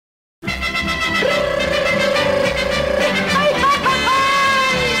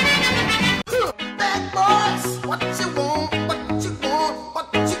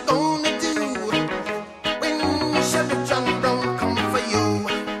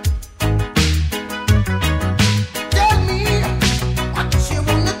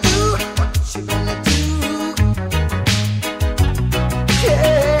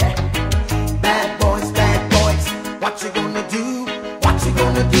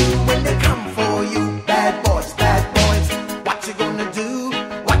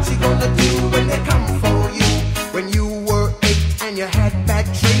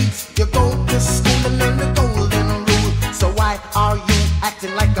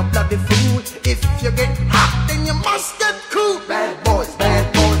a bloody fool. If you get hot, then you must get cool. Bad boys,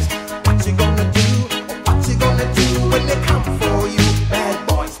 what you gonna do? What you gonna do when they come for you? Bad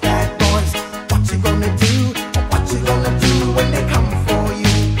boys, what you gonna do? What you gonna do when they come for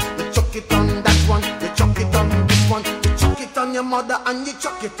you? You chuck it on that one, you chuck it on this one, you chuck it on your mother and you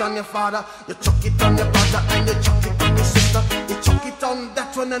chuck it on your father, you chuck it on your brother and you chuck it on your sister, you chuck it on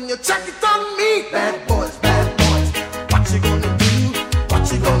that one and you chuck it on me. Bad boys, what you gonna do?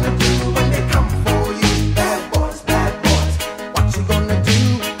 What you gonna do when they come for you? Bad boys, what you gonna do?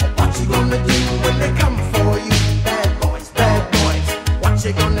 What you gonna do when they come for you? Bad boys, what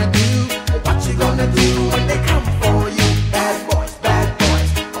you gonna do? What you gonna do when they come for you? Bad boys,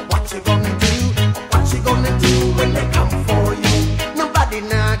 what you gonna do? What you gonna do when they come for you? Nobody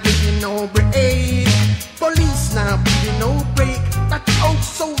now give you no break. Police now give you no break. That old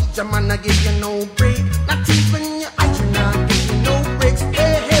soldier man I give you no break. Not even your eyes now give you no breaks.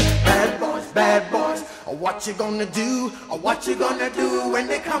 Hey, bad boys, what you gonna do? What you gonna do when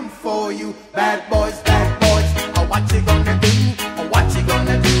they come for you? Bad boys, what you gonna do? What you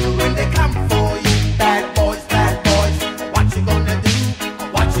gonna do when they come for you?